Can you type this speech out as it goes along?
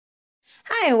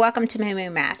Hi, welcome to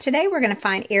MooMooMath. Today we're going to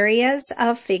find areas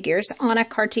of figures on a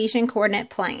Cartesian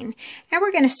coordinate plane. And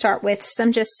we're going to start with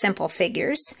some just simple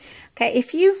figures. Okay,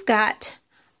 if you've got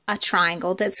a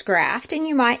triangle that's graphed, and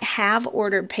you might have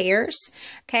ordered pairs,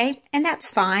 okay, and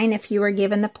that's fine if you were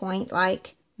given the point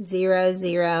like 0,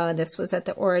 0, this was at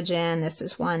the origin, this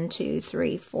is 1, 2,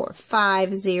 3, 4,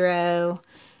 5, 0,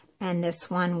 and this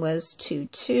one was 2,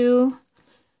 2.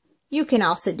 You can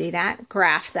also do that,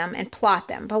 graph them and plot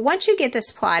them. But once you get this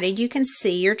plotted, you can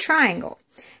see your triangle.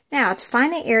 Now, to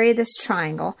find the area of this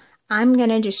triangle, I'm going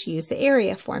to just use the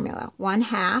area formula.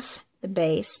 1/2 the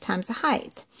base times the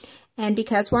height. And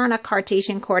because we're on a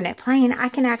Cartesian coordinate plane, I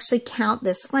can actually count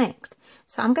this length.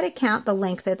 So I'm going to count the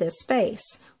length of this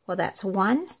base. Well, that's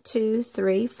 1, 2,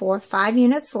 3, 4, 5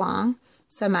 units long.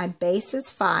 So my base is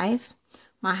 5.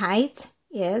 My height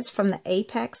is, from the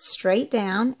apex straight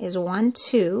down, is 1,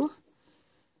 2.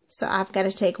 So I've got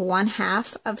to take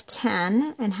 1/2 of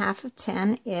 10, and half of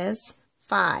 10 is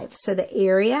 5. So the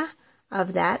area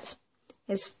of that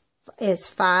is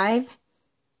 5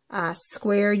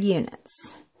 square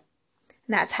units.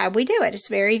 And that's how we do it. It's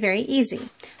very, very easy.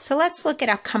 So let's look at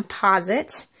a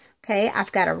composite. Okay,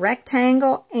 I've got a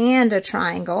rectangle and a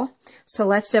triangle. So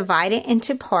let's divide it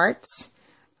into parts.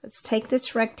 Let's take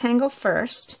this rectangle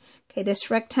first. Okay,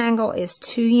 this rectangle is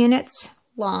 2 units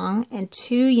long and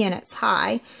 2 units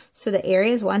high. So the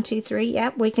area is 1, 2, 3.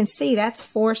 Yep, we can see that's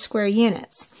 4 square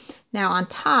units. Now on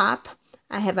top,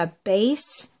 I have a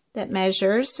base that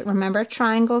measures, remember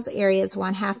triangles, area is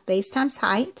 1/2 base times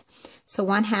height. So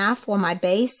 1/2, well my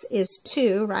base is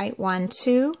 2, right? 1,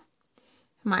 2.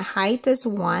 My height is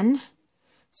 1.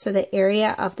 So the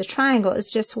area of the triangle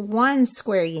is just 1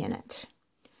 square unit.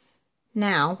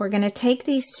 Now, we're going to take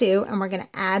these two and we're going to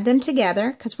add them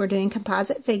together because we're doing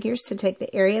composite figures. So take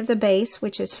the area of the base,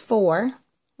 which is 4.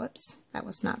 Whoops, that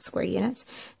was not square units.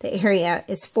 The area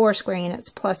is 4 square units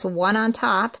plus 1 on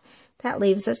top. That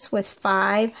leaves us with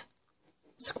 5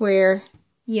 square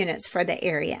units for the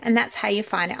area. And that's how you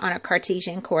find it on a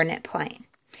Cartesian coordinate plane.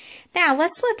 Now,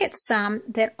 let's look at some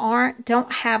that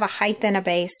don't have a height and a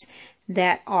base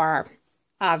that are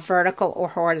vertical or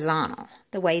horizontal,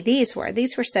 the way these were.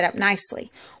 These were set up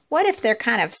nicely. What if they're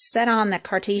kind of set on the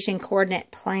Cartesian coordinate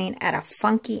plane at a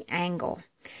funky angle?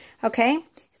 Okay,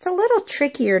 it's a little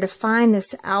trickier to find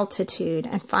this altitude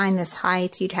and find this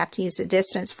height. You'd have to use a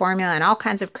distance formula and all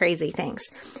kinds of crazy things.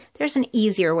 There's an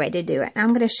easier way to do it. And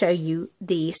I'm going to show you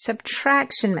the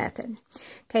subtraction method.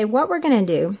 Okay, what we're going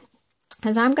to do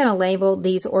is I'm going to label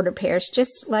these ordered pairs.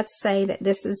 Just let's say that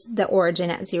this is the origin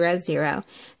at 0, 0.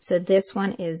 So this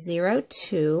one is 0,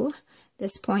 2.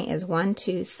 This point is 1,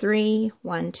 2, 3,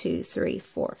 1, 2, 3,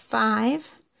 4,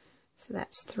 5. So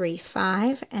that's 3,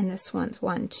 5. And this one's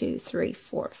 1, 2, 3,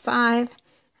 4, 5.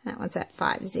 And that one's at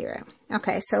 5, 0.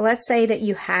 Okay, so let's say that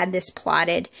you had this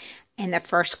plotted in the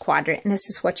first quadrant, and this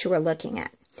is what you were looking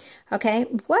at. Okay,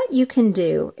 what you can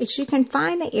do is you can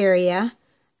find the area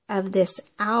of this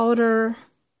outer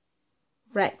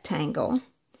rectangle,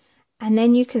 and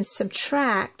then you can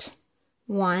subtract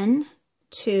 1,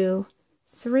 2,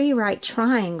 3 right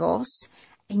triangles,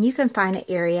 and you can find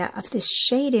the area of this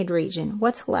shaded region,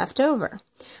 what's left over.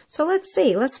 So let's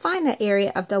see, let's find the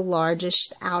area of the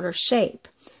largest outer shape.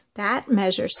 That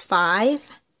measures 5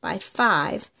 by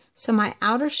 5, so my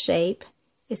outer shape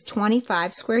is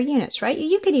 25 square units, right?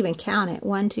 You could even count it.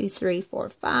 1, 2, 3, 4,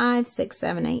 5, 6,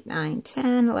 7, 8, 9,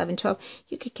 10, 11, 12.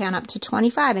 You could count up to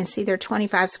 25 and see there are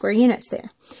 25 square units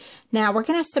there. Now we're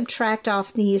going to subtract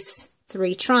off these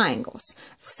 3 triangles.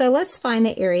 So let's find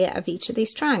the area of each of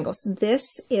these triangles.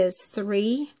 This is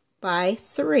 3 by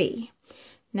 3.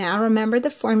 Now remember the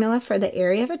formula for the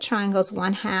area of a triangle is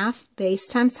 1/2 base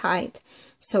times height.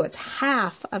 So it's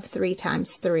half of 3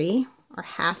 times 3, or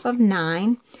half of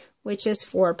 9, which is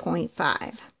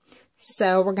 4.5.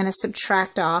 So we're going to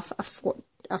subtract off a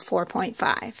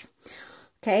 4.5.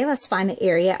 Okay, let's find the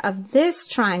area of this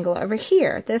triangle over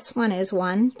here. This one is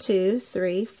 1, 2,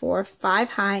 3, 4, 5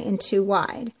 high and 2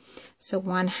 wide. So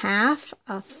 1/2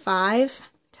 of 5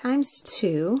 times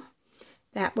 2,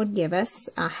 that would give us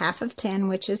a half of 10,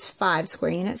 which is 5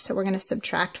 square units. So we're going to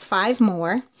subtract 5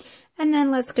 more. And then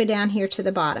let's go down here to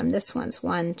the bottom. This one's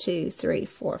 1, 2, 3,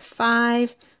 4,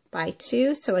 5 by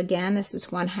 2. So again, this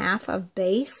is 1/2 of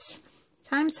base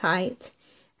times height,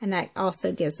 and that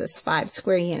also gives us 5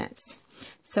 square units.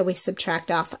 So we subtract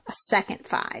off a second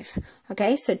 5.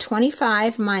 Okay, so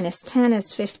 25 minus 10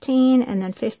 is 15, and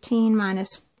then 15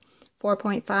 minus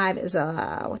 4.5 is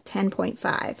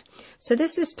 10.5. So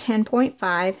this is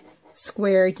 10.5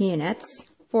 square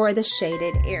units for the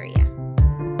shaded area.